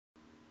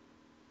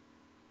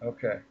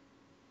Okay.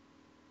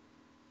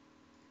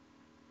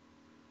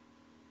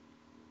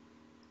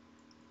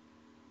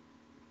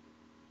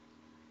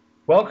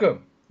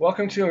 Welcome.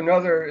 Welcome to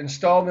another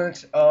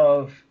installment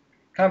of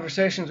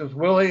Conversations with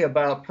Willi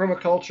about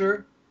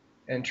permaculture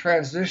and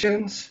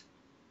transitions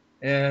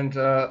and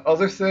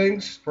other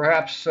things,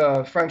 perhaps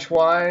French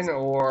wine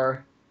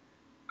or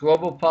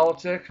global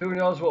politics. Who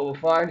knows what we'll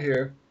find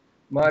here?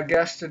 My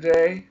guest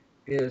today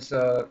is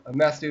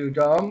Matthieu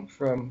Daum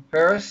from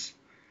Paris.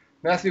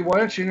 Matthew, why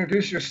don't you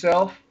introduce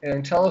yourself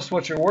and tell us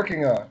what you're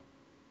working on?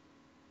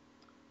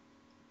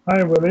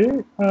 Hi,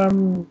 Willi.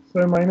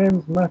 So my name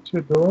is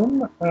Matthieu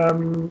Daum.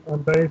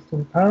 I'm based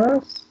in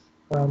Paris.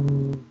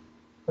 Um,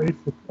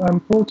 I'm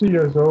 40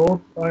 years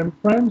old. I'm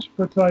French,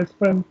 but I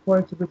spent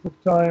quite a bit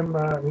of time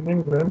in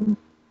England,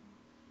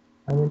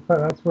 and in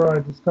fact, that's where I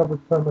discovered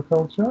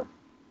permaculture.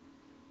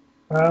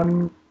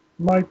 Um,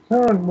 my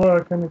current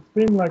work, and it's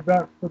been like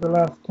that for the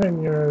last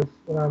 10 years,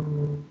 has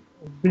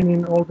been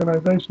in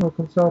organizational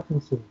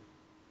consultancy.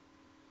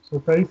 So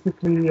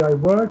basically, I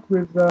work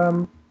with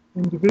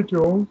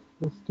individuals,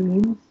 with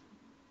teams,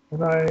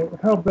 and I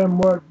help them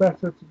work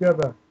better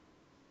together.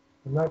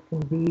 And that can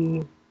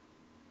be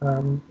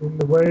in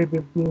the way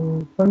they've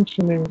been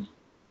functioning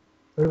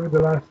over the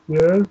last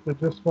years. They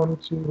just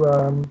want to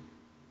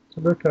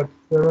look at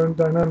their own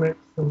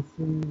dynamics and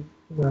see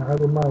how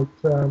they might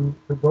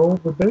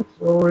evolve a bit.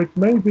 Or it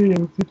may be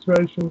in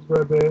situations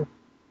where their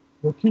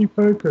key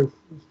focus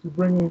is to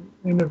bring in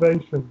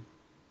innovation.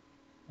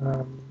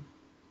 Um,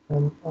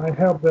 and I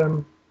help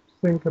them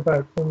think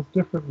about things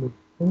differently,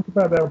 think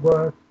about their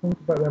work, think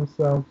about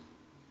themselves,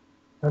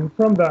 and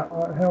from that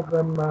I help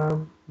them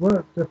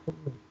work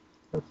differently.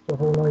 That's the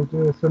whole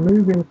idea. So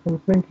moving from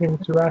thinking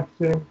to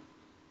acting,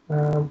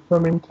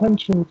 from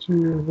intention to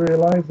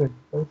realizing,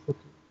 basically.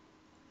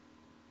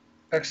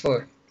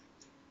 Excellent.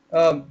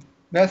 Um,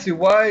 Matthew,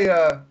 why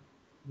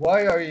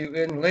are you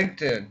in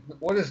LinkedIn?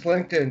 What does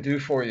LinkedIn do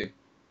for you?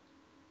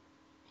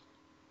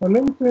 Well,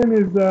 LinkedIn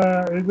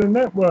is a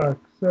network,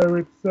 so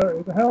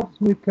it helps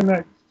me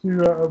connect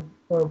to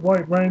a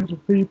wide range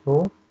of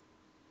people.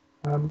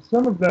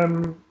 Some of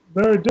them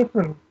very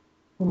different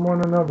from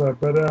one another,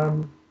 but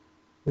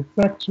it's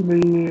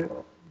actually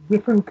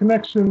different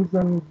connections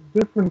and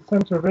different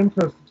center of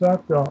interest that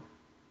I've got,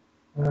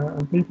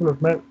 and people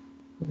have met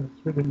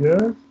through the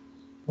years.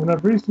 And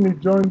I've recently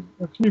joined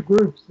a few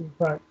groups, in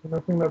fact, and I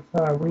think that's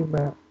how we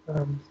met,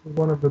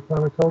 one of the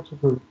permaculture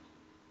groups.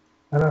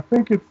 And I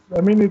think it's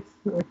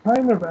a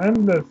kind of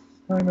endless,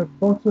 kind of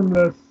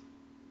bottomless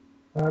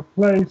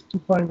place to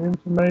find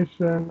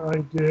information,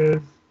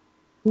 ideas,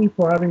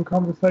 people having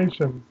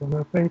conversations. And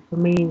I think for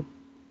me,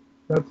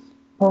 that's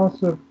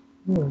part of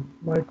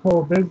my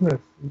core business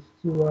is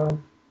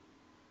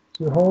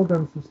to hold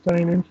and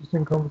sustain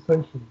interesting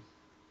conversations.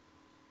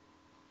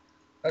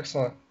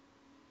 Excellent.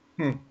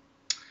 Hmm.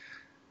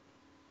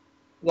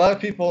 A lot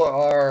of people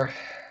are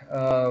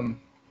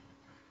um,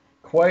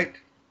 quite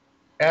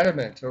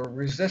adamant or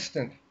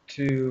resistant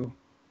to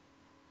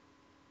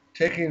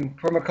taking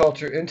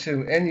permaculture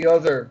into any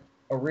other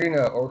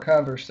arena or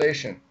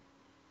conversation.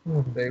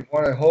 Mhm. They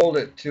want to hold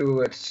it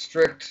to its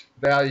strict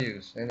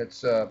values and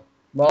its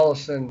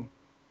Mollison,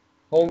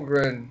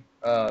 Holmgren,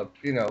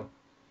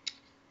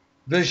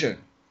 vision.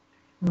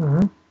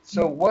 Mhm.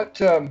 So,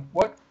 what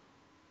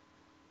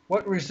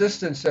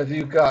resistance have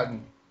you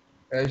gotten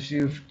as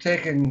you've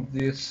taken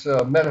this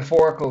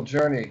metaphorical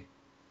journey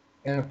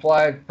and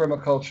applied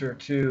permaculture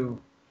to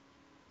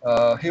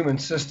human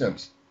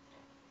systems,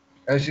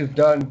 as you've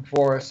done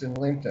for us in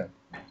LinkedIn?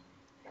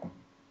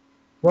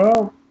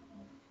 Well,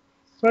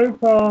 so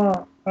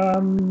far,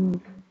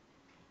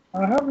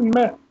 I haven't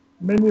met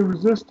many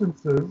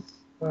resistances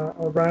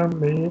around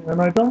me,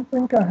 and I don't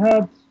think I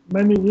had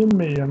many in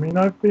me. I mean,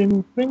 I've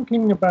been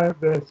thinking about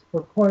this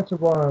for quite a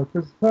while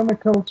because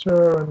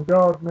permaculture and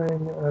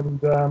gardening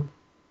and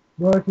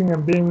working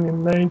and being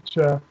in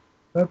nature,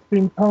 that's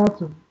been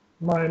part of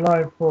my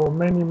life for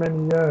many,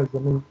 many years. I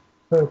mean,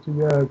 30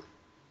 years.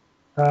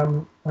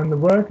 And the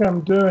work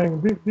I'm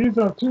doing, these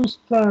are two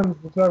strands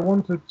that I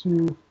wanted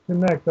to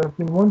connect. I've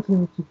been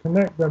wanting to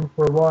connect them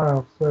for a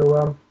while.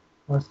 So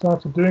I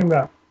started doing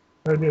that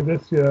earlier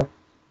this year.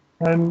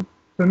 And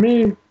for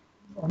me,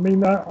 I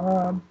mean,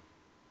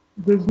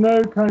 there's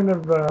no kind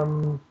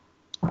of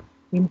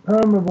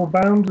impermeable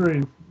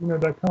boundaries,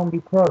 that can't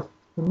be crossed.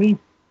 For me,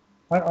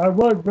 I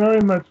work very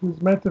much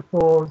with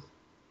metaphors,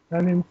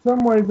 and in some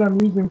ways I'm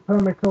using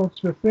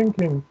permaculture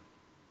thinking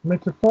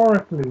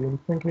metaphorically in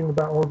thinking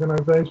about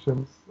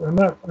organizations, and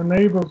that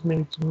enables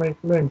me to make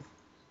links.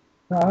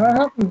 Now, I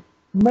haven't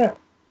met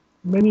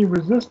many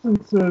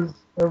resistances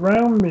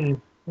around me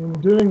in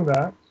doing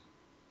that.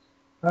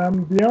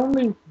 The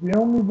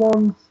only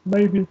ones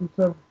maybe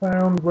that I've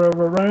found were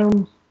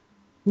around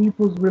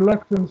people's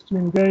reluctance to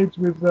engage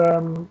with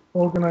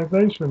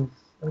organizations,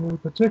 and in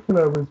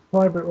particular with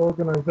private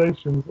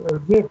organizations,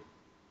 as if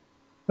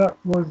that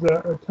was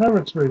a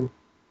territory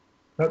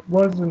that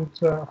wasn't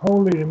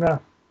holy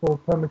enough for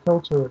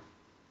permaculturists.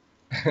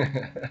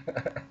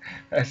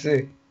 I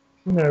see.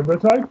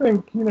 But I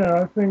think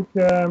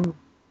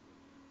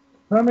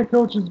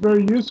permaculture is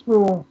very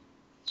useful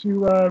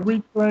to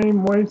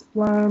reclaim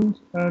wasteland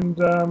and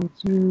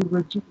to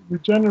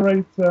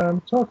regenerate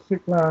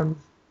toxic lands.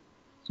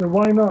 So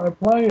why not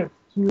apply it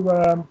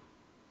to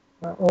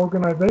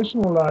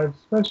organizational life,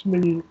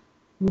 especially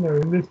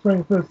in this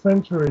 21st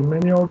century?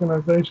 Many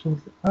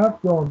organizations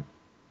have gone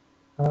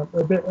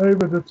a bit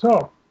over the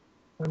top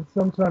and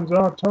sometimes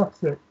are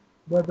toxic,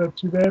 whether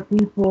to their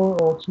people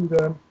or to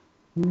the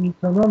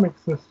economic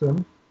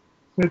system.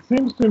 So it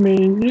seems to me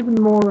even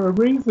more a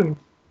reason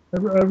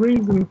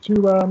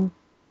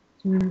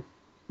to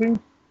think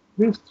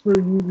this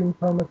through using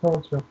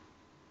permaculture.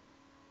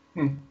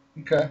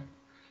 Okay.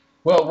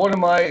 Well, one of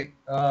my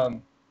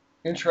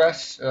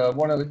interests,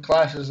 one of the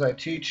classes I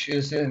teach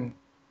is in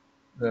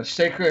the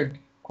sacred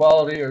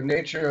quality or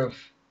nature of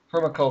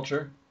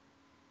permaculture.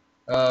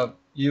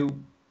 You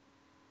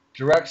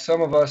direct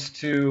some of us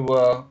to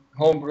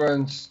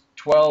Holmgren's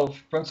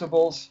 12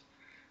 principles.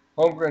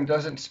 Holmgren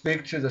doesn't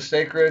speak to the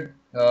sacred.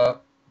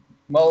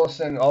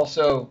 Mollison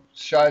also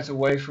shies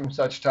away from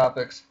such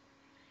topics.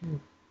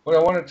 What I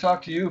want to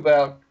talk to you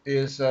about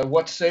is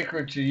what's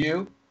sacred to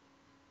you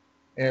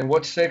and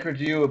what's sacred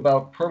to you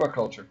about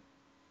permaculture.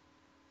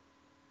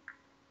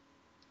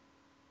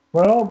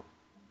 Well,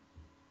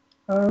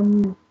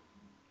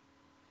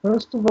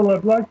 first of all,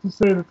 I'd like to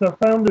say that I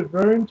found it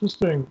very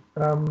interesting.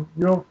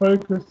 You're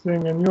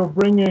focusing and you're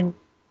bringing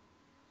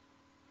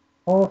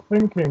our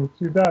thinking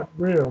to that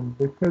realm,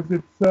 because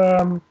it's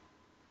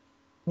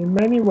in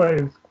many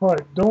ways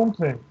quite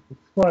daunting.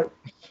 It's quite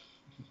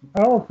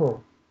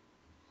powerful,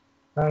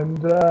 and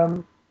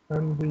the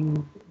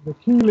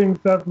key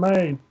links I've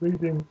made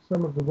reading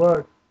some of the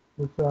work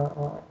that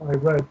I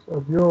read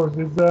of yours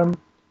is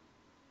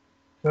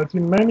that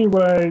in many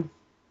ways,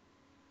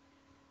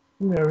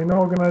 in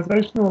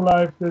organizational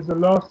life, there's a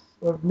loss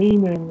of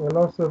meaning, a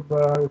loss of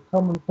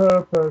common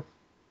purpose,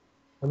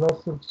 a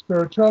loss of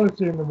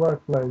spirituality in the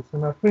workplace,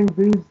 and I think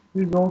these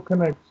all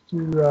connect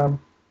to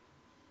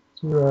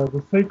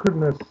the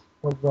sacredness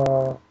of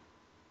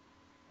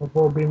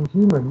all being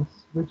humans,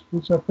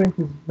 which I think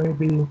is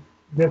maybe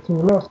getting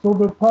lost.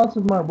 Although part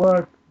of my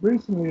work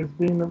recently has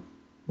been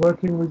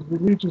working with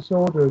religious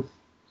orders,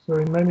 so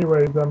in many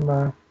ways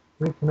I'm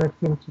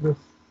reconnecting to the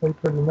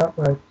sacred in that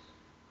way.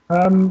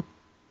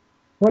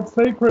 What's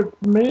sacred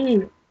for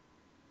me,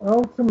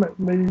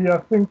 ultimately, I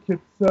think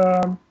it's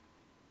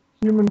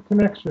human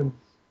connections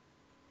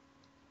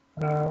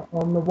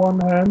on the one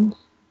hand,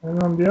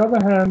 and on the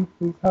other hand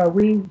is how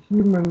we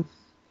humans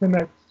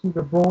connect to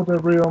the broader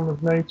realm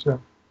of nature.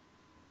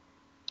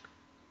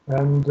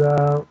 And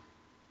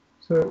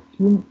so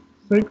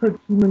sacred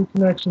human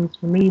connections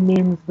for me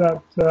means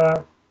that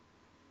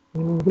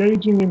in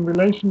engaging in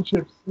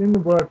relationships in the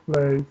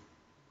workplace,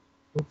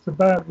 it's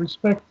about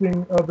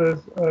respecting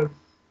others as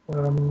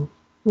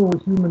full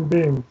human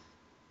beings.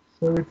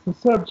 So it's a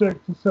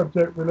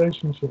subject-to-subject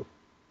relationship.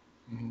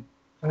 Mm-hmm.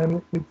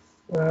 And it's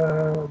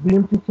there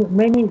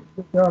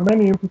are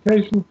many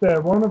implications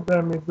there. One of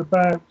them is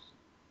about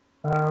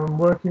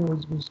working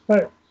with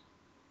respect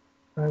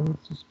and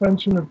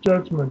suspension of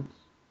judgment,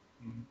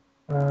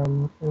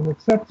 and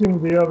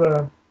accepting the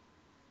other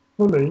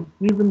fully,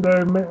 even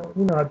though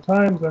at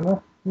times, and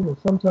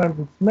sometimes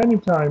it's many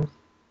times,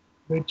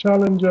 they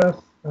challenge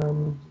us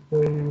and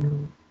they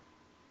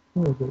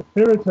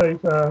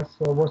irritate us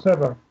or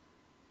whatever.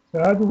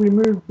 So how do we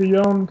move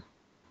beyond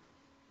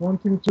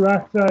wanting to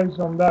act out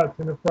on that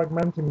in a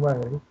fragmenting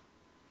way,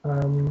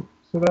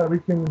 so that we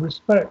can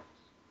respect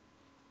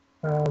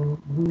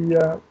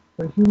the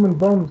human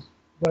bonds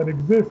that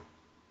exist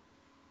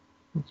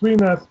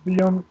between us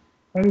beyond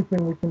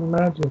anything we can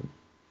imagine.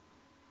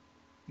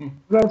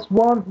 That's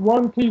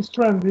one key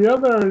strand. The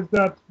other is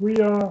that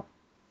we are,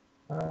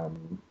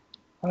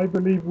 I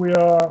believe, we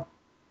are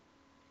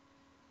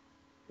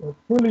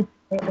fully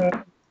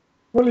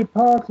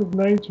part of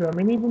nature. I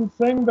mean, even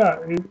saying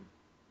that, it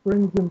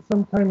brings in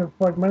some kind of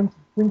fragmented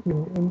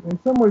thinking. In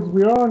some ways,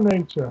 we are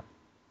nature,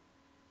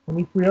 and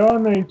if we are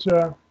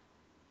nature,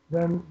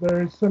 then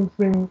there is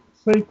something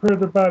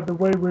sacred about the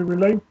way we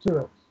relate to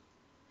it.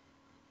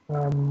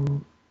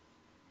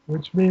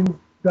 Which means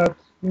that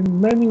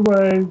in many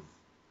ways,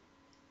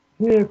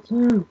 here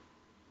too,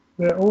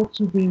 there ought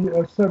to be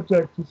a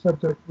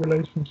subject-to-subject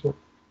relationship.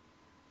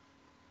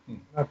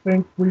 I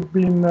think we've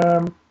been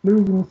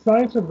losing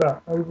sight of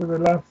that over the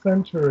last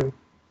century,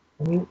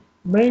 and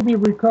maybe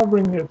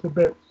recovering it a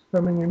bit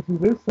coming into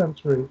this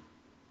century.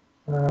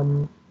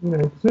 In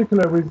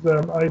particular with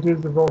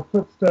ideas of all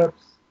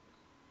footsteps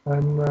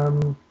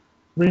and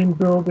green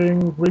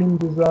building, green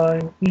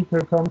design,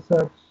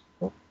 eco-concepts,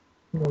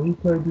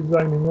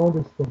 eco-designing, all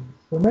these things.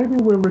 So maybe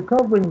we're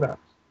recovering that.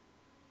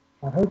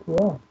 I hope we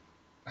are.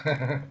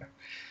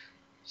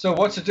 So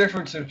what's the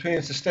difference between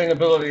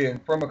sustainability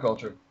and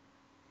permaculture?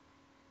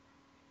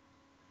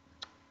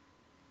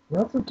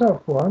 That's a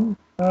tough one.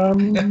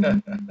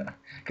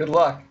 Good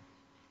luck.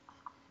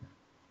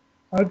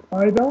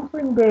 I don't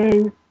think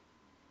they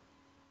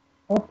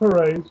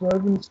operate or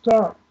even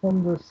start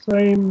from the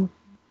same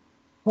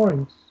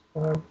point.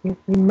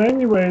 In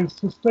many ways,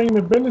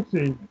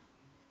 sustainability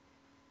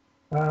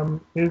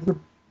is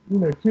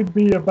could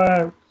be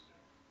about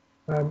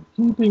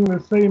keeping the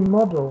same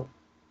model,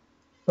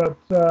 but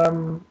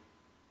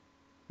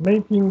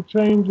making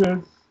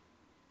changes,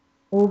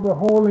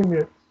 overhauling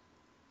it,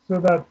 so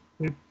that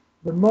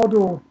the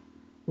model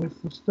is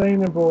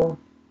sustainable.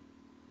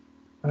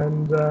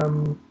 And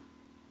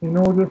in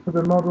order for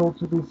the model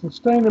to be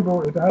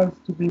sustainable, it has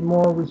to be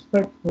more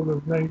respectful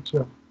of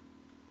nature.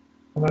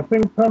 And I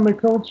think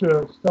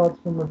permaculture starts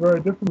from a very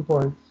different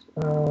point.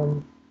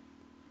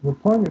 The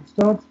point it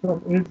starts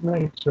from is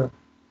nature.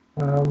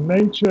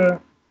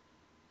 Nature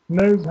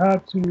knows how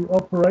to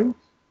operate.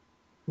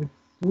 It's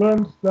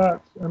learned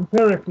that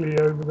empirically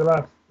over the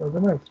last, I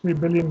don't know, 3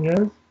 billion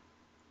years.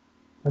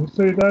 And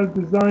so it has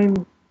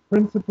design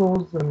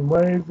principles and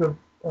ways of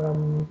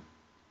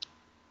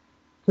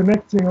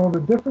connecting all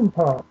the different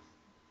parts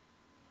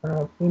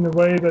in a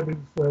way that is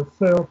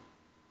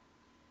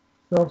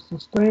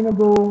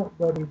self-sustainable,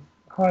 that is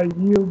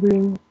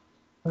high-yielding,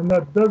 and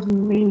that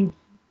doesn't need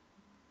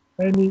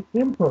any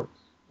input.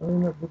 I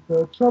mean,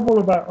 the trouble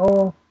about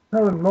all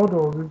current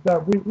models is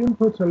that we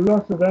input a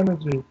lot of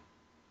energy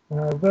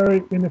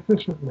very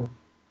inefficiently.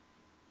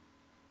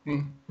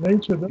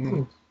 Nature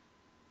doesn't.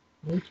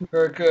 Nature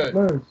Very good.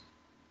 flows.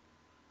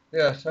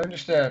 Yes, I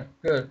understand.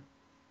 Good.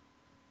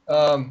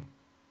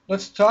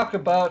 Let's talk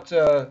about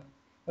the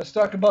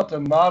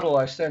model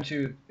I sent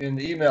you in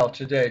the email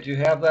today. Do you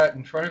have that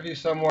in front of you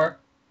somewhere?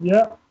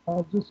 Yeah,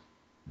 I'll just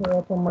put it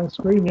up on my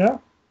screen. Yeah.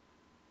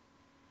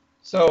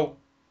 So,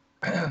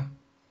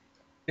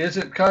 is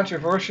it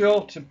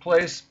controversial to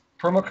place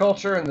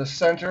permaculture in the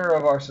center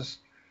of our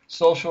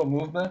social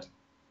movement,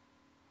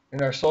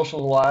 in our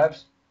social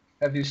lives?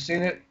 Have you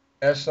seen it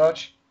as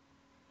such?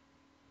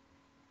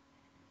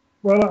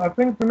 Well, I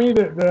think for me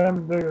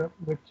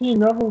the key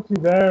novelty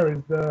there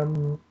is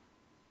the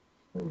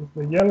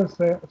yellow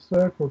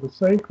circle, the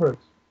sacred.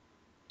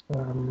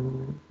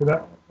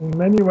 That in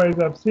many ways,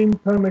 I've seen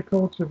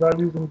permaculture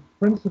values and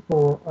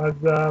principle as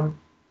a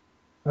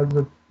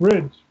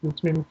bridge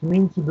between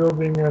community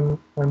building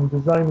and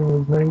designing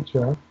with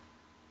nature.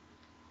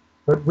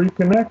 But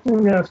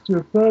reconnecting us to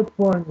a third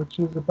point, which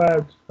is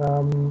about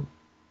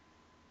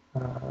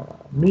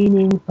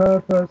meaning,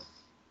 purpose,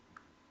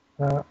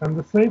 and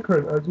the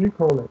sacred, as you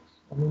call it.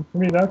 I mean, for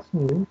me, that's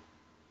new.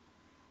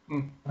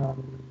 In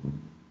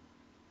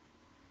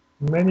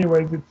many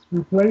ways, it's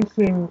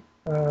replacing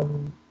a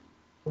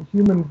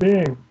human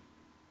being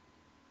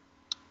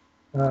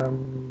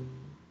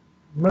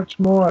much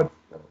more at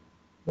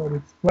what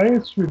its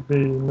place should be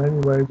in many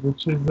ways,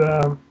 which is,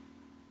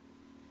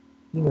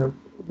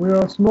 we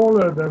are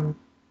smaller than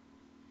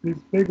this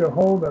bigger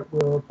whole that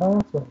we're a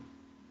part of.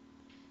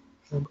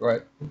 And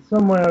Right.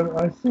 somewhere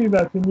I see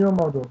that in your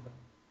model.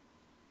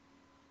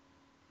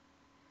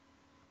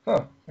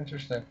 Huh.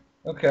 Interesting.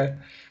 Okay.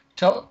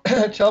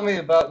 Tell me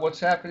about what's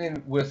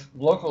happening with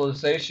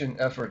localization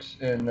efforts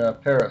in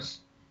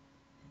Paris.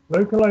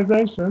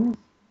 Localizations.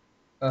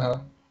 Uh-huh.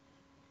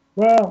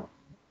 Well,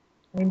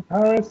 in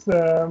Paris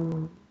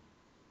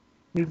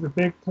is a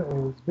big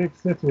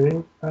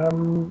city.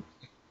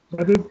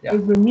 But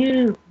there's a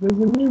new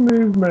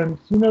movement.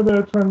 You know,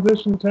 the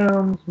transition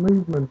towns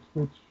movement,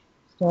 which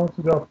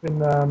started off in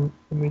the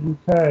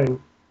UK.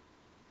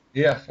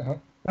 Yes. Uh-huh.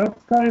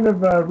 That's kind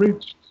of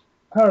reached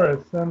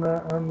Paris and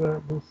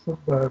the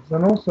suburbs,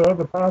 and also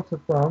other parts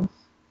of France.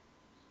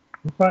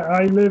 In fact,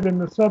 I live in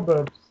the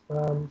suburbs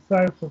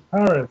south of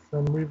Paris,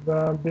 and we've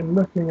been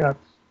looking at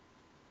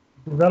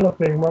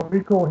developing what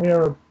we call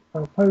here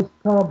a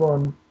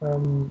post-carbon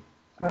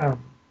town.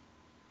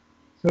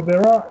 So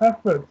there are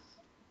efforts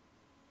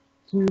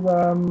to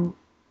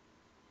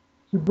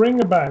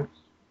bring about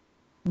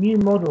new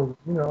models,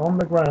 on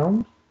the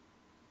ground.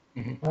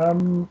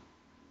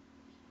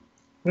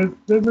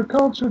 There's a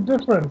cultural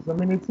difference. I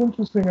mean, it's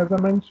interesting. As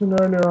I mentioned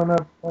earlier on,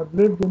 I've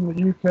lived in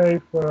the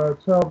UK for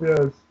 12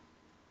 years,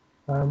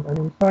 and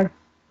in fact,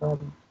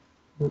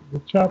 the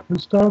chap who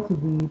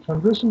started the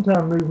Transition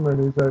Town movement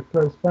is a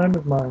close friend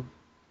of mine.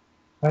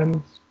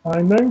 And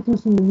I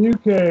noticed in the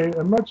UK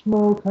a much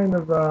more kind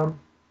of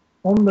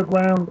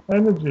on-the-ground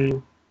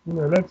energy.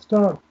 Let's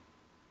do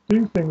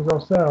things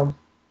ourselves.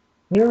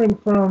 Here in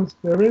France,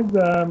 there is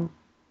an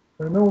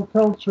old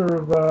culture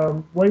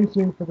of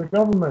waiting for the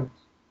government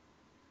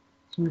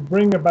to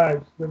bring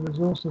about the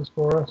resources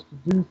for us to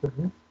do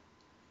things.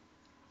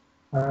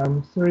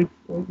 So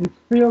it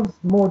feels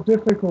more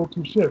difficult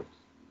to shift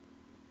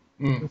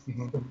the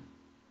system.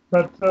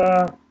 But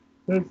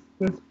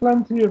there's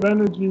plenty of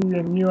energy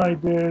and new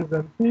ideas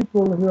and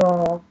people who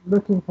are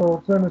looking for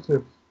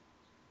alternatives.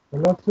 A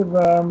lot of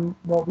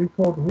what we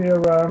call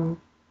here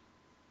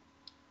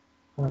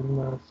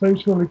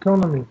social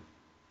economy.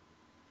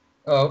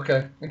 Oh,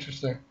 okay.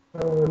 Interesting.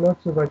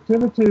 Lots of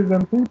activities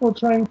and people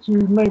trying to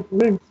make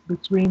links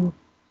between,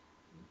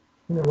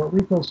 what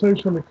we call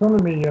social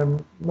economy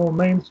and more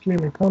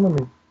mainstream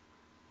economy,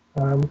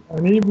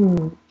 and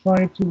even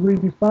trying to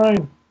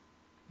redefine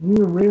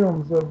new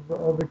realms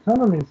of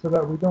economy so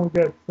that we don't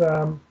get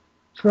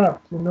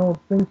trapped in old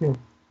thinking.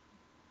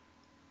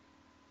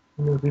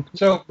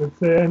 So, let's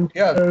say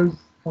NGOs,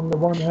 on the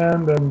one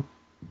hand and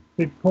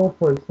big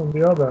corporates on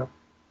the other.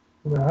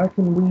 How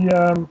can we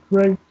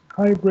create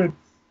hybrid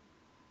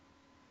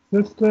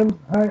systems,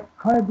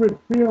 hybrid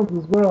fields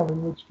as well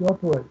in which to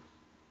operate?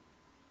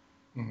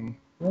 Mm-hmm.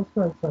 That's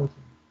very exciting.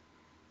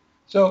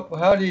 So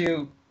how do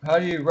you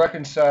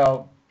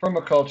reconcile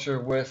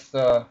permaculture with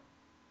the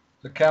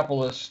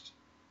capitalist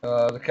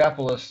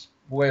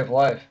way of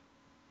life?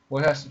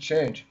 What has to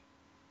change?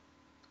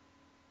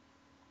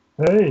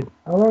 Hey,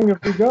 how long have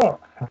we got?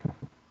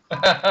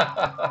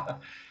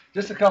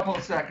 Just a couple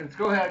of seconds.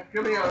 Go ahead.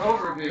 Give me an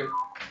overview.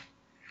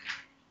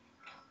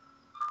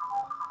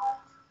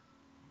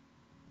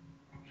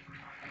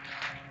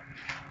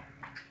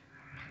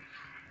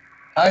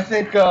 I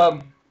think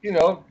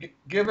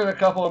give it a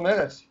couple of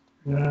minutes.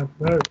 Yeah,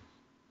 no.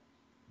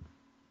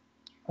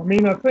 I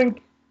mean, I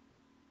think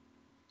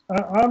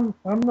I'm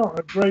not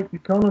a great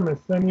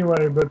economist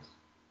anyway, but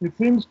it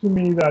seems to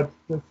me that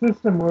the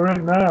system we're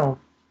in now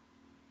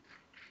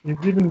is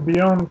even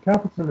beyond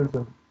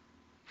capitalism.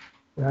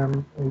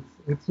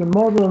 It's a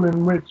model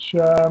in which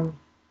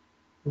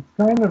it's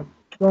kind of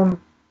gone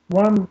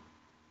one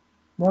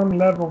one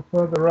level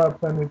further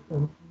up, and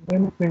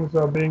many things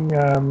are being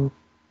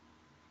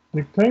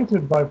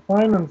dictated by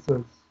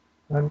finances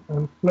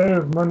and flow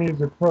of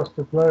monies across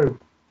the globe.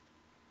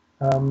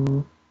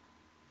 Um,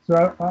 so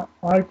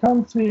I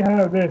can't see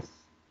how this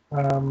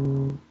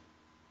um,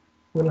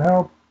 will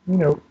help.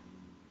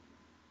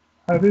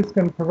 How this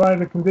can provide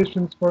the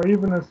conditions for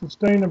even a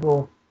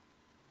sustainable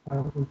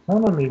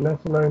economy,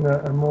 let alone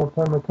a more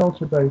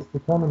permaculture-based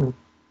economy.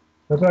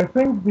 But I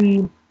think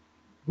the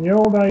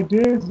old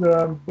ideas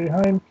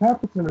behind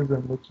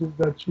capitalism, which is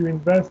that you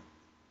invest,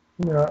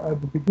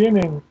 at the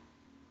beginning,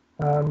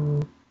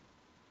 um,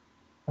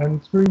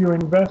 and through your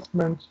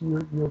investment,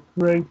 you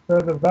create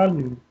further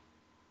value.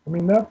 I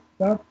mean, that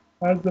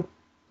as a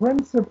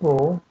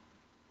principle,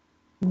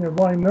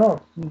 why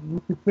not?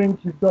 You could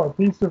think you've got a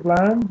piece of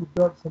land, you've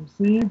got some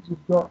seeds, you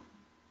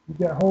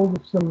get hold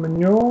of some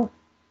manure,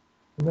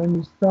 and then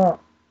you start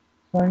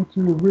trying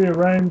to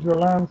rearrange your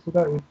land so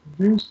that it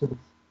produces.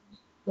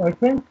 I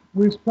think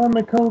with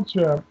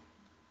permaculture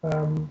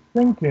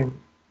thinking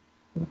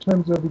in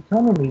terms of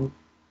economy,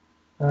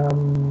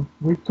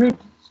 we could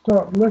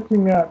start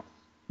looking at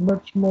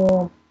much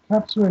more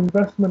capital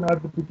investment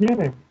at the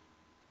beginning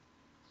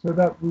so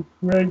that we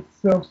create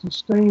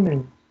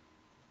self-sustaining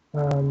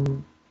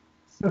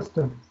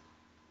systems.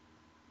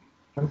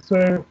 And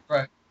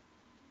Right.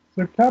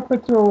 so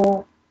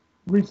capital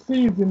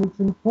recedes in its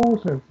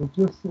importance.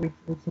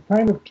 It's a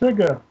kind of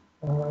trigger,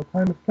 a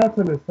kind of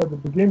catalyst at the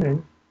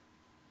beginning,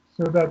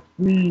 so that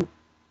we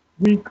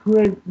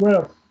create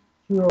wealth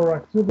through our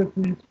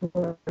activities, through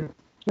our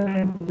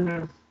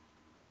exchanges.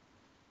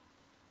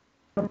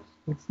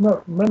 It's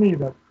not money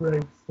that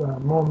creates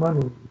more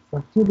money. It's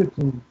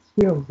activity, it's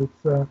skills,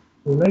 it's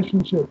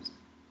relationships,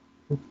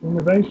 it's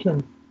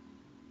innovation.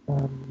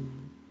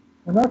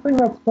 And I think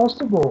that's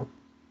possible.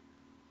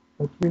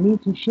 But we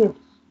need to shift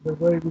the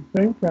way we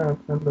think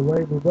and the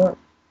way we work,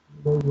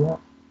 the way we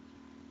act.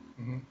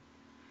 Hmm.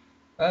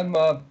 I'm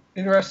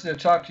interested to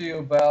talk to you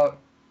about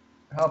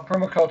how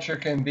permaculture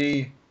can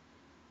be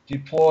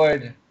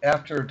deployed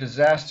after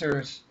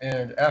disasters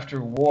and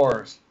after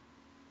wars.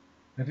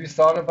 Have you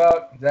thought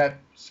about that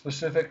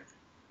specific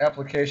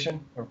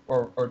application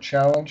or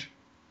challenge?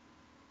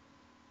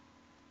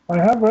 I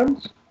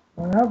haven't.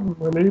 I haven't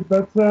really,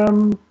 but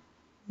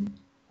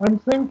I'm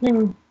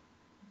thinking,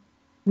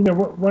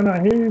 when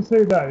I hear you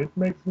say that, it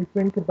makes me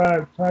think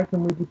about how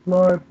can we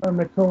deploy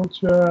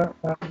permaculture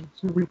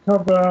to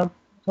recover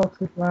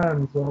toxic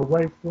lands or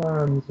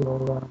wastelands,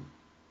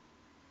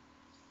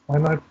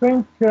 and I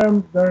think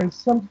there is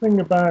something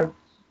about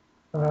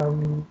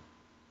um,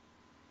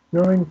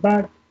 going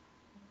back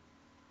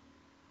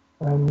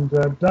and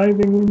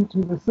diving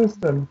into the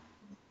system,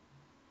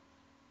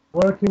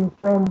 working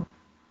from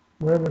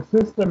where the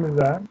system is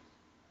at,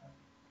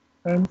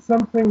 and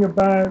something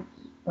about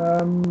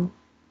um,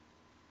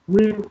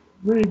 re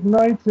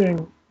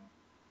reigniting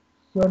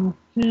some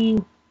key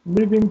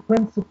living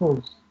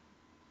principles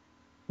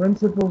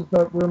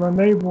that will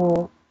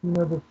enable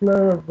the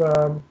flow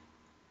of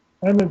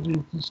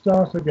energy to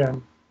start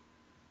again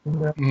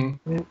Hmm.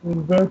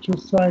 in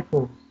virtuous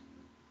cycles.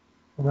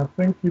 And I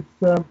think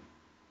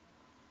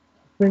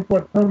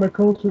what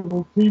permaculture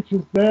will teach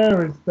us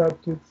there is that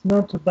it's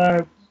not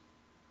about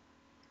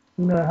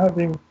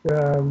having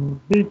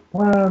big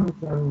plans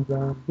and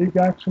big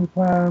action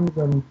plans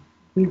and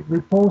big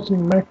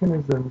reporting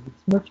mechanisms.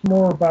 It's much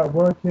more about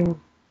working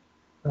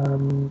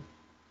um,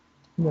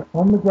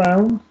 on the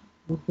ground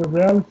with the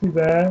reality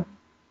there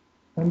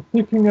and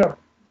picking up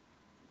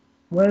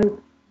where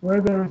where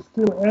there is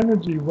still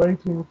energy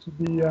waiting to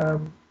be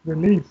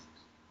released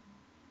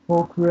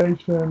for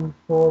creation,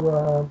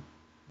 for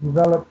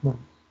development.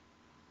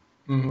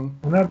 Hmm.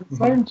 And at the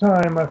Hmm. same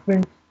time, I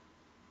think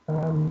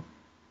um,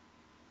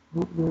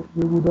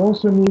 we would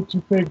also need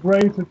to pay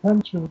great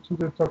attention to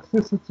the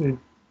toxicity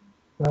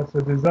that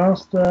a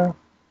disaster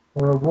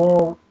or a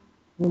war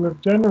will have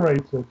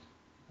generated.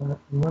 And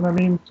when I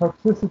mean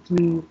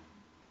toxicity,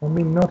 I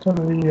mean, not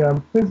only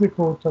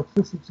physical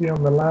toxicity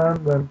on the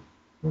land and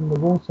in the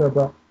water,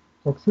 but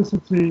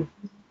toxicity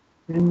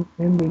in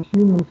the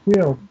human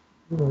field.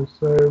 You know,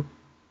 so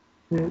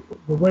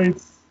the way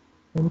it's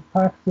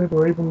impacted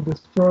or even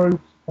destroyed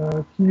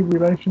key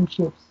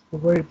relationships, the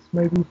way it's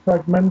maybe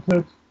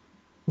fragmented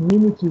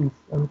communities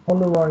and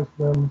polarized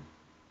them,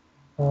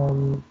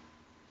 um,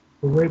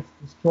 the way it's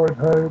destroyed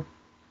hope,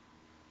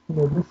 you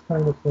know, this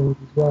kind of things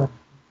as well.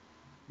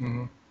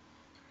 Hmm.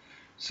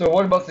 So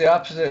what about the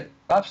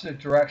opposite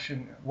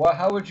direction?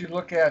 How would you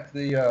look at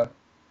the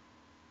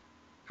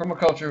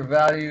permaculture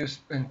values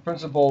and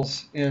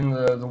principles in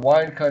the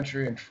wine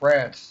country in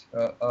France,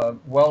 a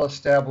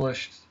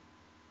well-established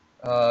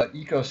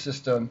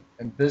ecosystem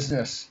and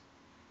business?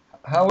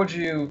 How would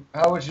you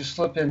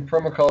slip in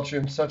permaculture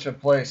in such a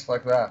place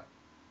like that?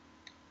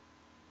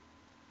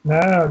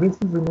 Now, this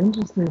is an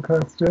interesting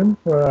question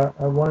for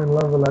a wine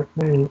lover like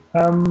me.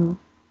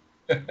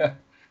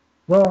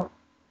 Well,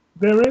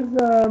 there is,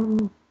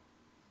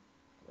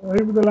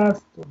 over the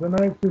last, I don't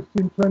know,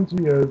 15,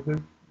 20 years,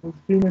 there's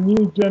been a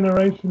new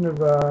generation of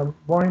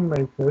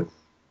winemakers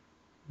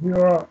who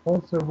are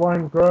also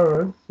wine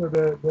growers, so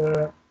they're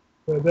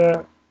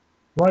there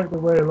right the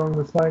way along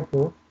the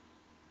cycle,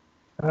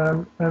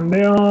 and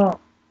they are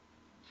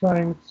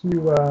trying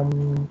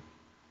to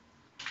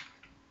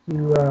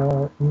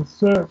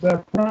insert their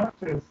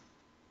practice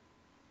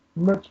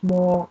much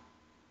more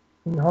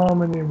in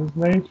harmony with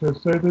nature.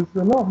 So there's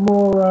a lot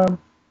more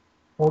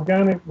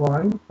organic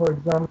wine, for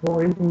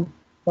example, even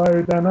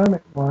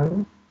biodynamic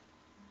wine,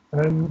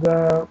 and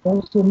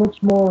also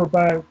much more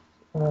about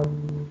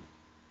um,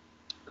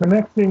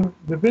 connecting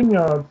the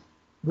vineyards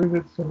with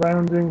its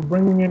surrounding,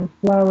 bringing in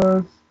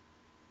flowers,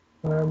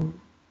 um,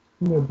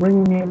 you know,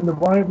 bringing in the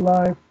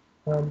wildlife,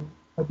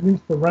 at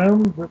least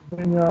around the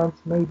vineyards,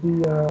 maybe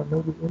in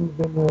the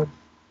vineyards.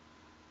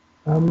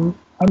 I'm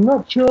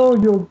not sure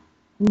you'll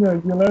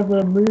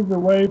ever move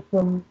away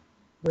from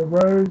the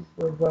rows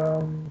of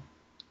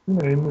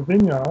in the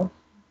vineyards.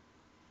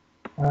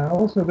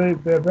 Also, they're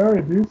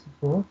very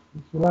beautiful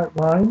if you like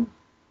wine.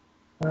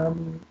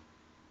 Um,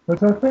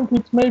 but I think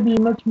it's maybe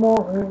much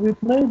more.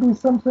 It may be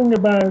something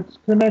about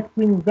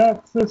connecting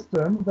that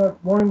system,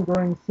 that wine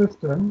growing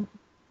system,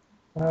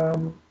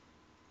 um,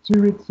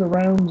 to its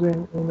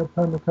surrounding in a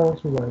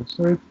permaculture way.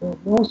 So it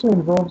also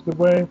involves the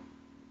way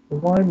the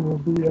wine will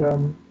be,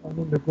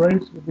 the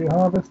grapes will be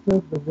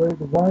harvested, the way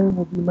the wine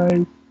will be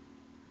made,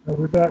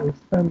 without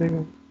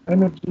expending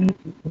energy.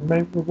 You can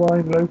make the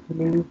wine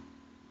locally,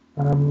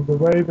 the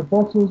way the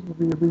bottles will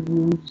be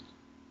reused,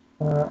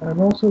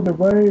 and also the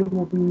way it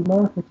will be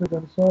marketed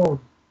and sold.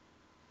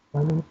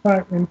 And in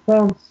fact, in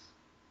France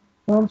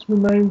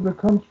remains a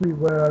country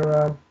where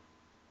a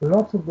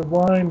lot of the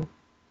wine,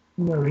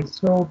 is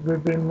sold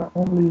within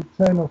only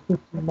 10 or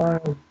 15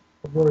 miles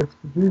of where it's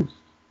produced.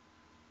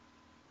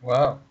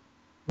 Wow,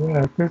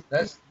 Yeah, because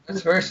that's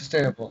very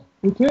sustainable.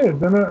 it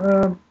is,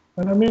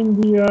 and I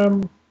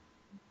mean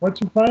what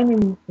you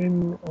find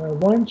in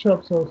wine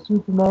shops or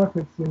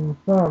supermarkets in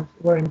France,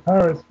 or in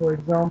Paris, for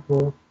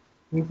example,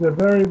 is a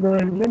very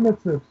very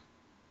limited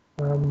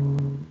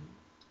um,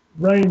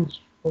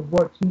 range of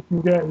what you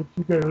can get if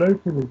you go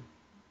locally.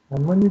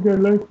 And when you go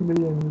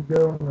locally and you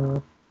go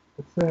on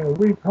let's say a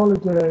week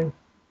holiday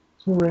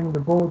touring the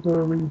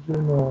Bordeaux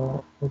region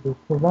or the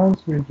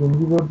Provence region,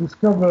 you will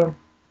discover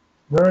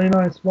very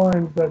nice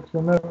wines that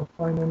you'll never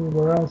find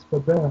anywhere else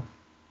but there.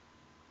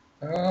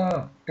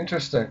 Ah,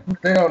 interesting.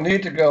 They don't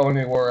need to go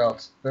anywhere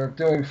else. They're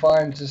doing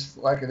fine just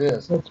like it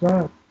is. That's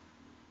right.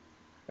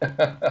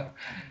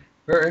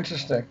 Very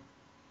interesting.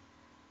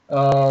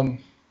 Um,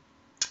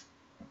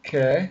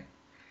 okay.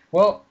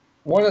 Well,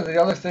 one of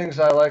the other things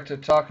I like to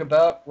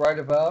write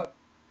about,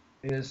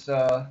 is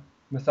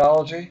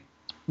mythology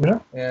Yeah.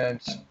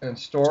 and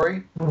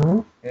story Mm-hmm.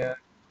 and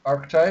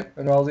archetype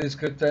and all these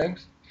good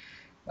things.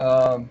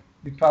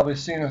 You've probably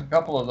seen a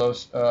couple of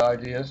those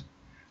ideas.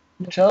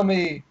 Tell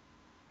me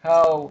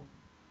how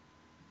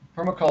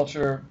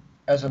permaculture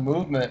as a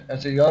movement,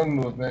 as a young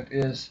movement,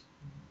 is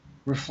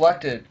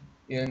reflected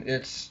in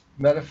its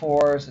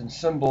metaphors and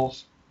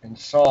symbols and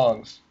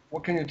songs.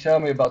 What can you tell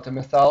me about the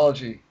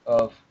mythology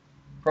of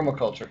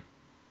permaculture?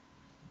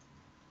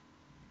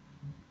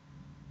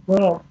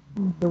 Well,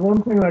 the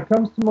one thing that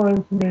comes to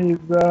mind for me is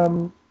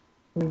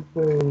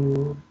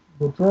the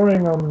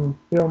drawing on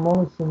Bill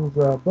Mollison's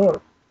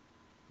book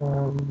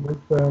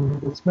with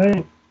the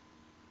snake.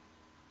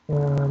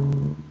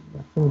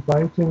 I think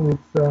biting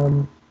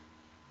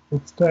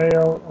its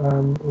tail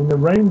in a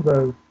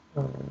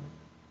uh,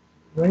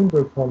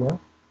 rainbow color,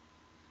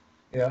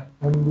 Yeah.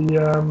 and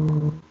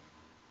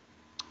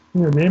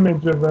the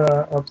image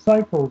of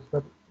cycles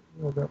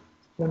that's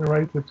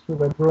generated through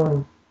that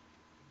drawing.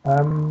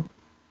 Um,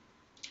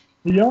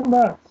 Beyond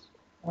that,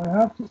 I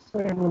have to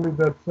say, Willie,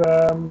 that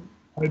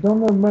I don't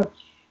know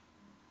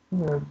you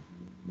know,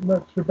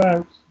 much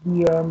about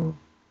the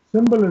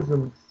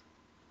symbolisms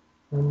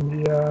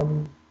and I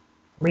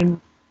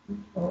mean,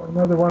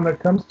 another one that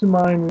comes to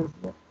mind is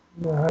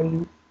how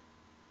you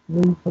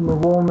move from a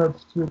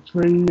walnut to a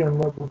tree and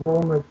what the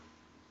walnut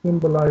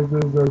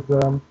symbolizes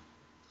as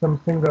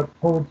something that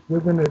holds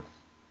within it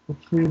the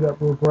tree that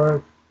will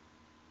grow.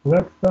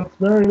 That's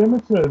very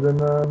limited,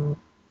 and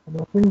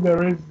I think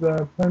there is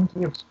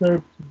plenty of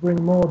scope to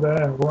bring more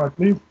there, or at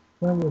least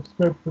plenty of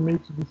scope for me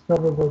to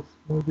discover what's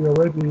maybe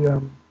already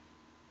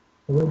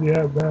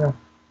out there.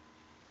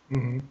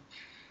 Hmm.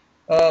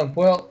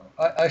 Well,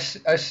 I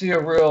see a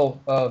real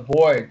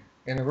void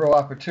and a real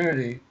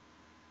opportunity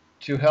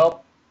to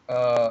help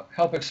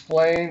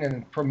explain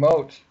and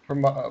promote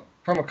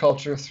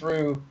permaculture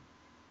through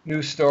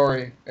news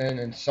story and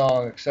in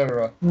song,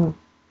 etc. Mm,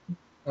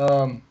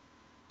 Um,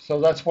 so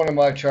that's one of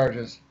my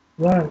charges.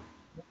 right.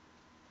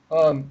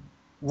 Um,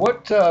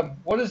 what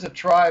is a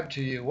tribe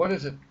to you? What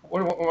is it?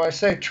 When I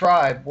say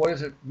tribe, what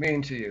does it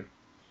mean to you?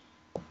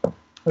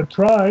 A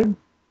tribe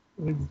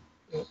is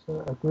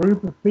a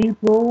group of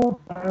people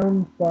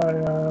bound by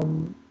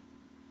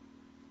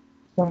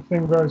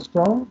something very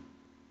strong.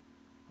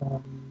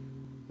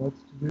 That's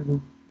to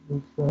do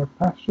with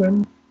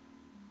passion,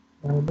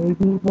 and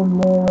maybe even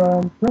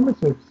more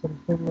primitive,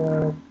 something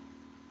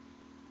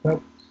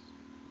that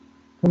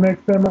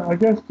connects them, I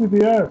guess, to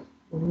the earth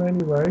in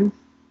many ways.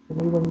 For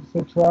me, when you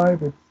say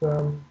tribe, it's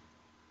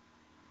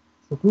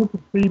a group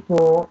of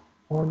people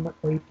on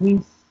a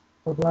piece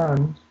of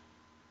land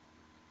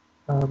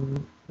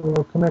who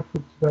are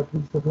connected to that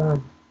piece of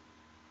land.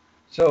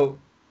 So,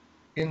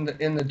 in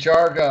the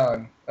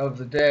jargon of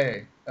the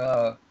day,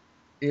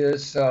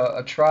 is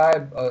a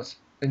tribe a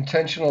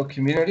intentional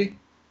community?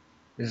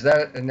 Is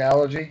that an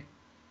analogy?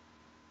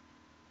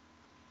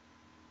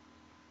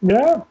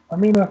 Yeah, I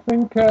mean, I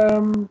think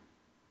a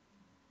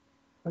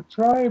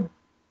tribe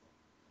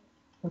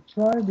a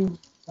tribe is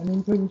an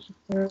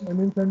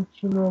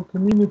intentional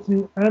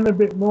community and a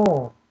bit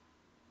more.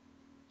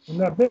 And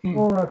that bit Hmm.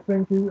 more, I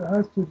think, it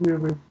has to do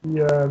with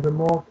the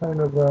more kind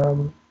of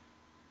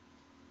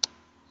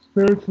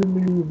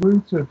spiritually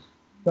rooted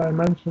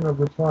dimension of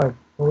the tribe,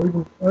 or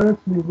even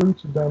earthly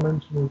rooted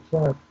dimension of the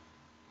tribe.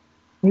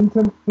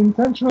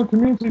 Intentional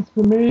communities,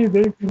 for me,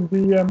 they can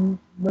be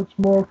much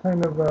more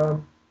kind of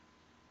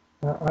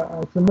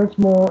at a much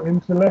more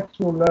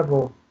intellectual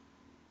level.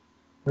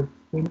 But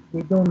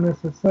they don't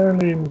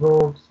necessarily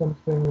involve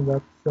something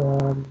that's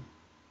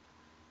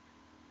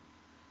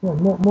well,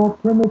 more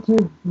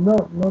primitive,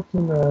 not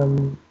in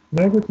a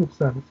negative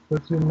sense,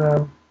 but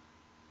in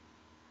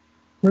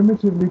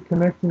primitively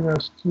connecting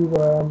us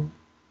to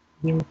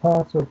being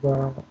part of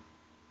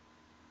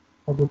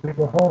a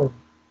bigger whole.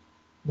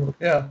 You know.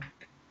 Yeah,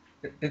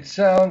 it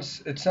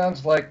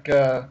sounds like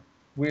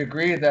we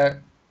agree that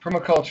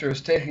permaculture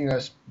is taking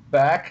us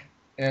back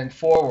and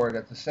forward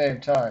at the same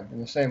time, in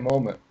the same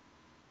moment.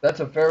 That's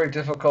a very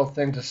difficult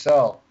thing to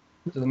sell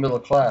to the middle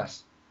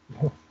class,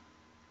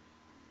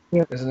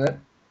 Yeah. isn't it?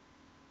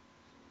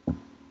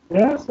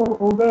 Yes,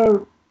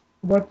 although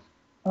what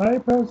I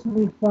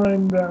personally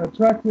find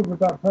attractive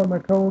about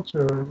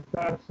permaculture is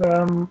that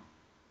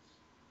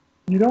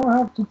you don't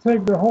have to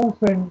take the whole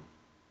thing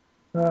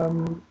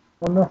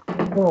or nothing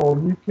at all.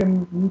 You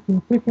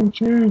can pick and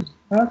choose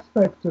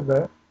aspects of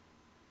it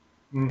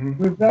Hmm.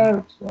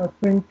 without, I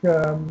think,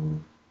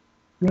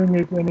 doing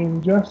it an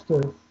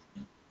injustice.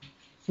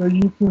 So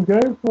you can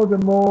go for the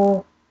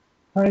more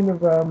kind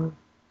of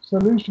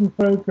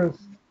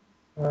solution-focused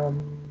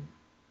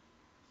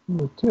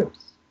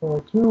tips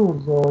or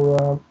tools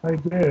or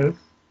ideas,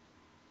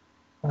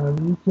 and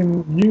you can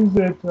use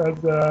it as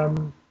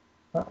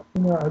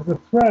as a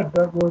thread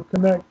that will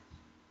connect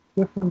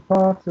different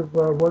parts of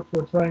what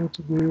you're trying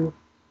to do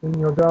in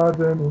your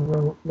garden, in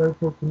your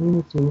local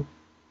community,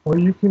 or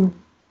you can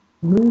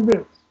move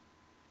it,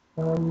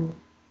 um,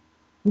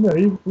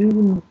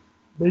 even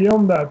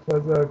beyond that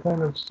as a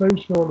kind of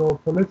social or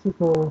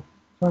political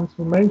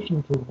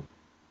transformation tool.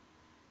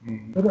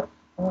 Hmm. But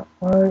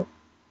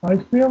I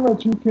feel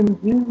that you can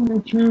easily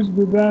choose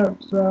without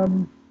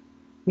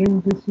being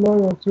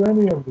disloyal to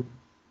any of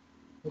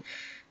these.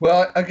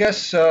 Well, I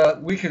guess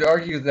we could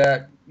argue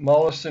that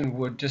Mollison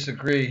would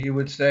disagree. He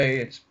would say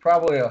it's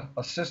probably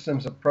a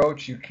systems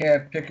approach. You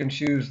can't pick and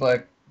choose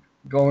like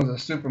going to the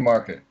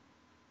supermarket.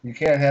 You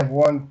can't have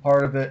one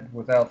part of it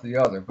without the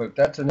other. But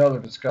that's another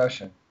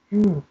discussion.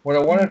 Mm, What I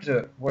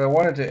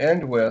wanted to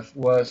end with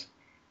was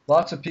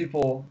lots of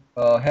people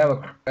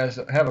have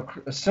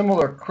a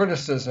similar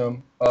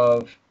criticism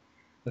of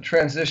the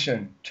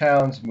transition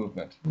towns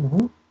movement.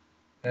 mm-hmm,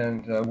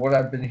 And what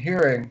I've been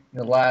hearing in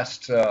the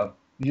last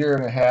year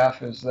and a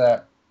half is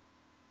that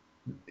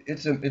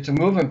it's a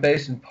movement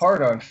based in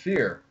part on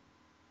fear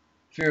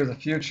of the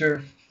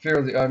future, fear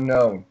of the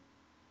unknown,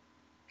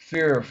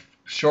 fear of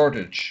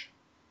shortage,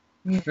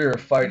 mm. fear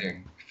of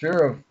fighting, fear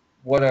of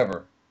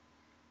whatever.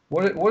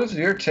 What is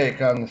your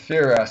take on the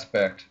fear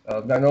aspect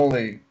of not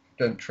only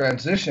the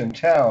transition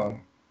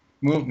town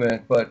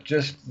movement, but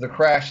just the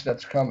crash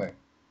that's coming?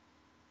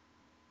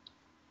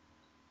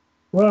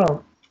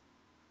 Well,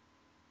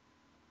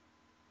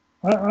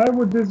 I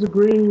would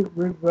disagree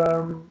with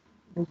those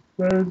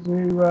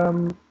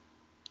who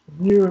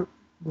view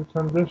the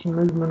transition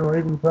movement or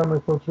even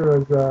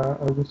permaculture as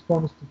a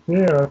response to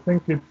fear. I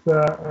think it's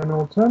an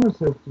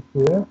alternative to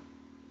fear.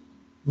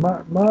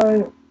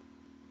 my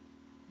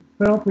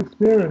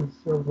self-experience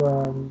of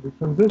the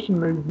transition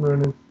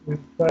movement is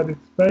that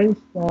it's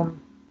based on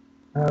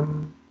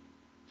um,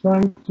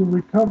 trying to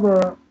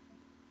recover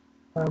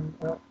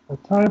a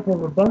type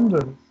of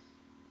abundance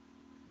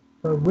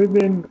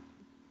within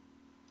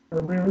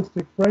a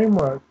realistic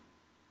framework,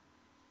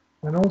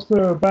 and also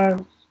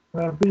about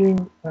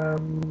being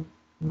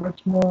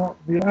much more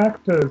the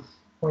actors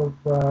of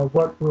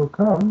what will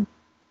come,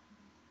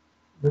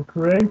 the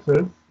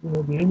creators,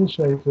 the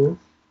initiators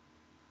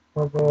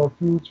of our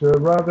future,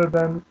 rather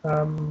than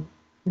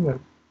you know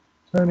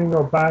turning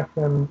our back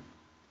and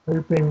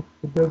hoping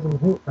it doesn't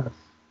hit us.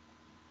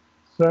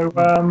 So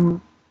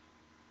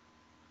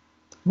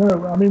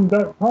no, I mean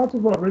that part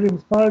of what really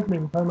inspires me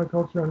in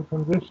permaculture and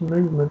transition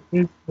movement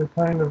is the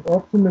kind of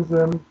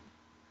optimism,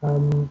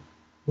 um,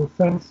 the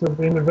sense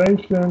of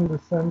innovation, the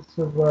sense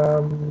of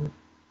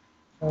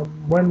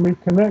when we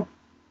connect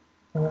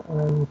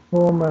and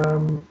form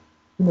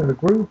a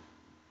group,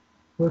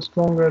 we're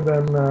stronger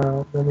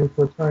than if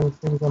we're trying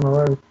things on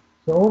our own.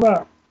 So all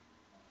that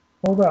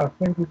I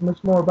think is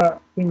much more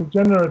about being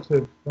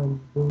generative than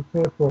being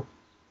fearful.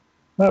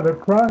 Now the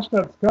crash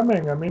that's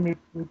coming, I mean it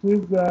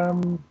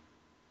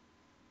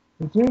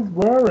is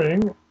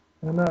worrying,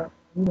 and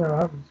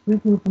I'm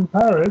speaking from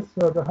Paris,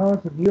 so the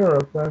heart of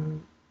Europe,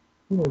 and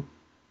you know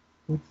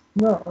it's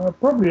not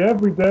probably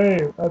every day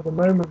at the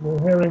moment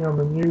we're hearing on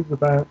the news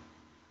about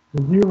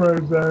the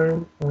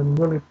eurozone and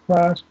will it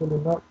crash, will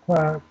it not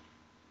crash?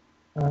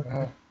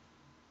 Uh,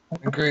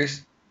 In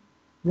Greece.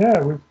 yeah,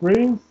 with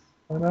Greece,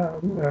 and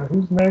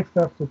who's next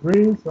after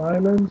Greece?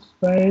 Ireland,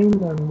 Spain,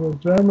 and will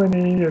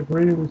Germany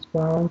agree with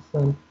France?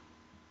 And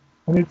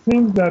it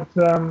seems that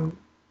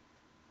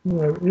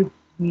if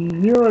the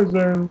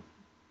eurozone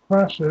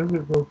crashes,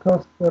 it will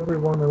cost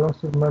everyone a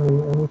lot of money,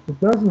 and if it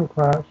doesn't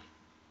crash,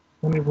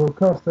 then it will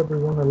cost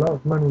everyone a lot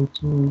of money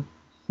to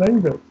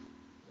save it.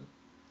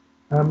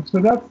 So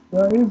that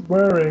is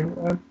worrying,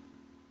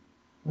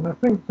 and I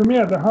think for me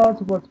at the heart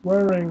of what's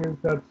worrying is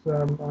that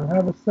I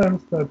have a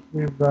sense that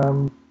we've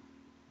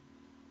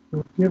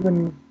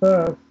given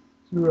birth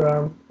to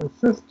a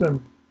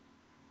system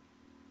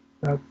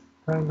that's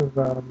kind of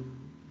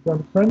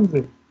gone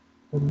frenzy,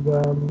 and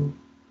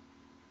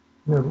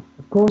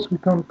of course we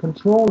can't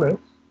control it,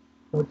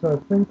 but I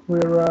think we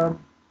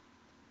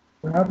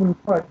haven't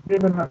quite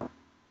given up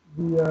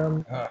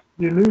the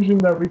illusion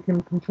that we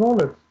can control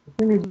it. The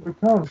thing is we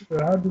can't. So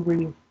how do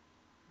we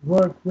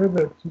work with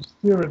it to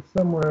steer it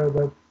somewhere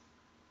that's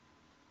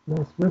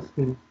less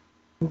risky?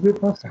 Is it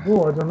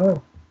possible? I don't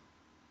know.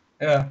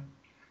 Yeah.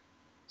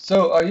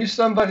 So, are you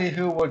somebody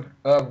who would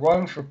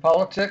run for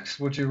politics?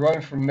 Would you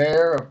run for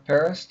mayor of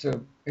Paris to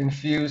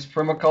infuse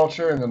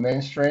permaculture in the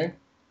mainstream?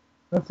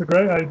 That's a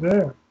great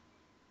idea.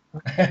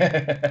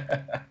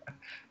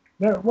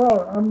 Yeah,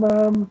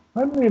 well,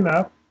 funnily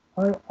enough,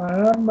 I,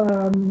 I am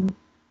um,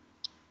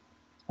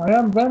 I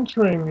am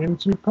venturing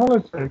into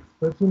politics,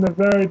 but in a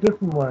very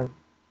different way.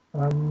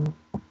 Um,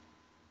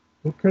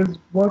 because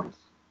what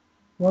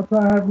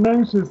I have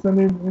noticed,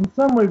 and in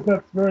some ways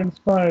that's very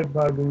inspired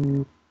by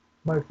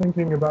my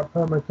thinking about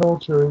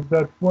permaculture, is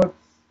that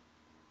what's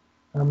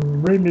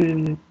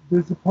really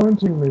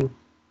disappointing me,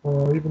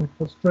 or even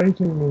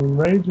frustrating me,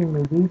 enraging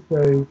me these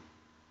days,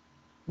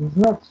 is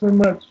not so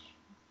much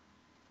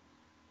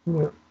you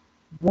know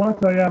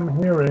what I am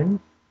hearing.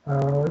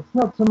 It's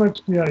not so much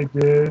the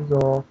ideas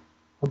or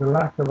the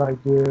lack of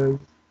ideas.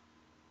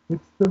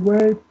 It's the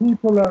way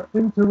people are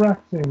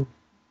interacting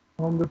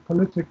on the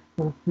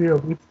political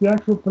field. It's the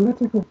actual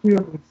political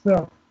field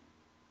itself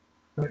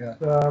Yeah.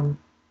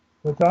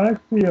 that I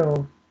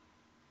feel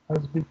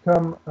has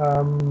become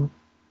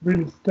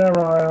really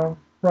sterile,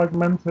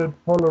 fragmented,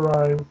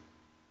 polarized,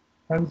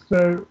 and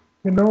so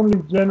can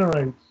only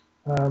generate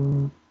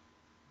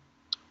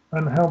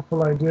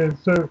unhelpful ideas.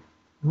 So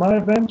my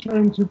venture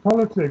into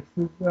politics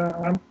is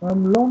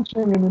I'm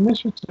launching an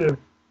initiative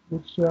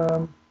which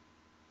I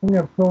think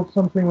I've called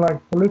something like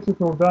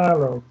political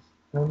dialogues,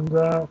 and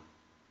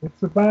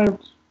it's about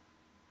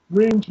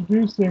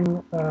reintroducing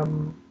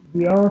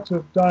the art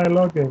of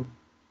dialoguing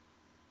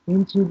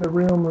into the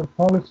realm of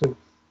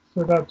politics,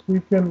 so that we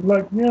can,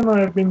 like you and I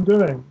have been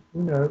doing,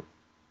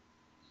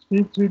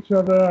 speak to each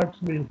other,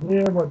 actually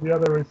hear what the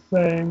other is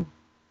saying,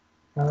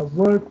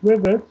 work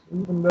with it,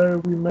 even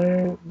though we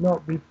may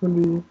not be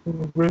fully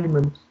in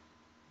agreement.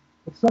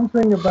 It's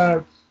something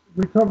about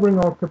recovering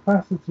our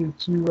capacity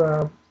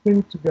to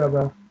think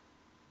together,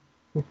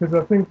 because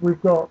I think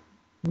we've got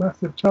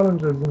massive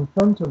challenges in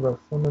front of us,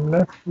 and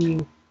unless we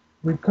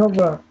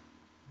recover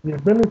the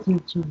ability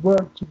to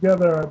work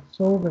together at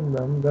solving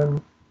them,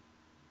 then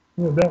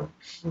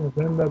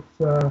then that's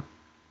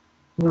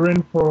we're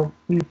in for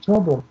deep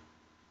trouble.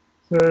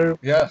 So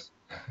Yes.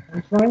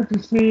 I'm trying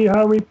to see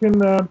how we can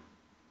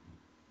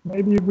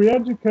maybe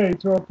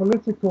re-educate our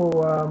political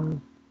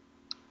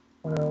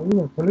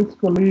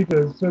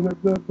leaders, so that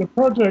the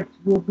project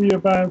will be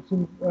about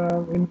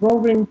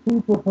involving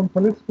people from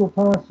political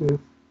parties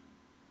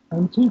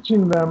and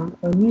teaching them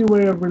a new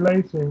way of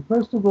relating.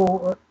 First of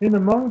all, in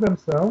among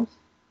themselves,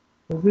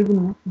 There's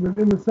even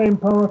within the same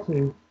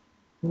party,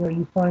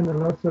 you find a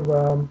lot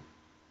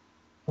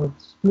of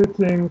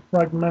splitting,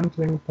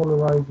 fragmenting,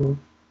 polarizing.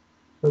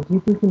 But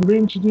if we can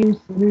reintroduce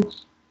in each,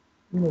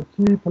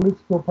 key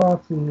political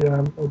party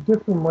a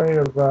different way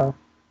of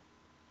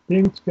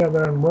being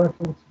together and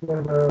working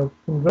together,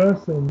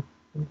 conversing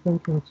and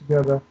thinking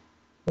together,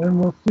 then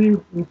we'll see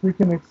if we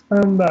can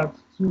expand that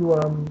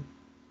to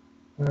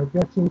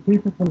getting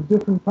people from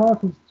different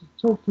parties to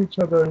talk to each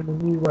other in a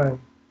new way.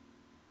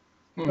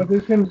 But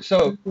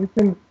So, they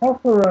can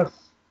offer us,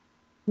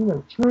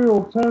 true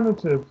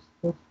alternatives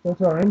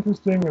that are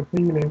interesting,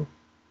 appealing,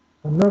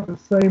 and not the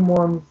same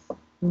ones,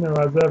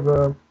 as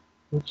ever,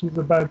 which is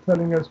about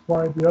telling us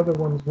why the other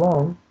one's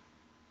wrong,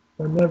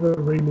 but never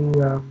really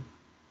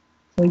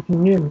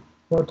taking in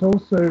what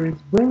also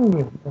is bringing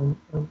in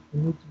and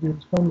need to be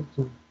responded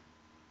to.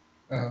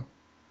 uh,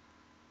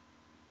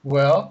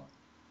 well,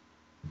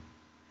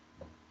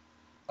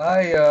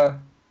 I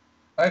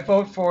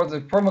vote for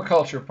the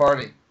permaculture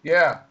party.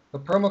 Yeah, the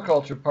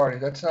permaculture party.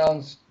 That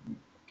sounds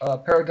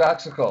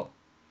paradoxical.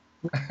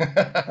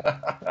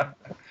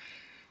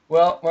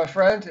 Well, my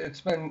friend,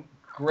 it's been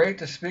great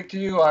to speak to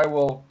you. I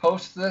will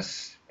post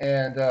this,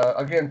 and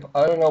again,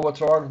 I don't know what's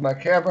wrong with my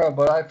camera,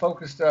 but I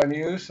focused on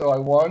you, so I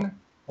won.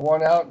 I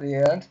won out in the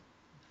end.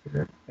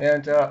 Okay.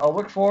 And I'll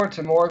look forward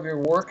to more of your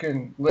work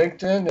in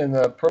LinkedIn and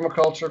the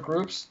permaculture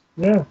groups.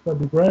 Yes, that'd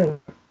be great.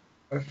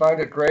 I find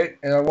it great,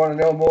 and I want to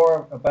know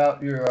more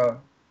about your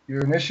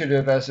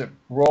initiative as it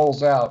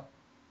rolls out.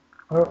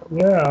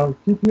 Yeah, I'll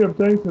keep you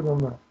updated on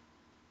that.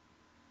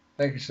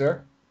 Thank you,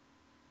 sir.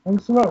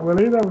 Thanks a lot,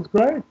 Willie. That was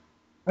great.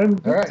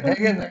 And All just right,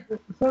 hang in there.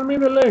 send me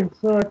the link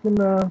so I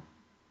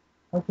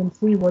can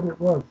see what it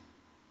was,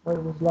 what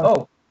it was like.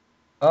 Oh,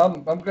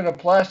 I'm going to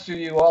plaster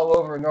you all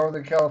over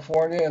Northern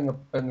California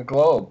and the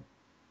globe.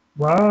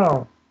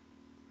 Wow.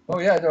 Oh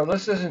yeah, no,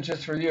 this isn't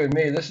just for you and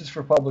me. This is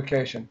for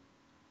publication.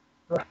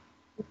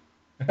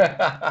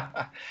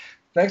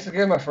 Thanks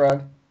again, my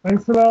friend.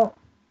 Thanks a lot.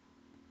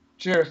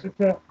 Cheers. Take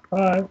care.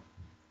 Bye.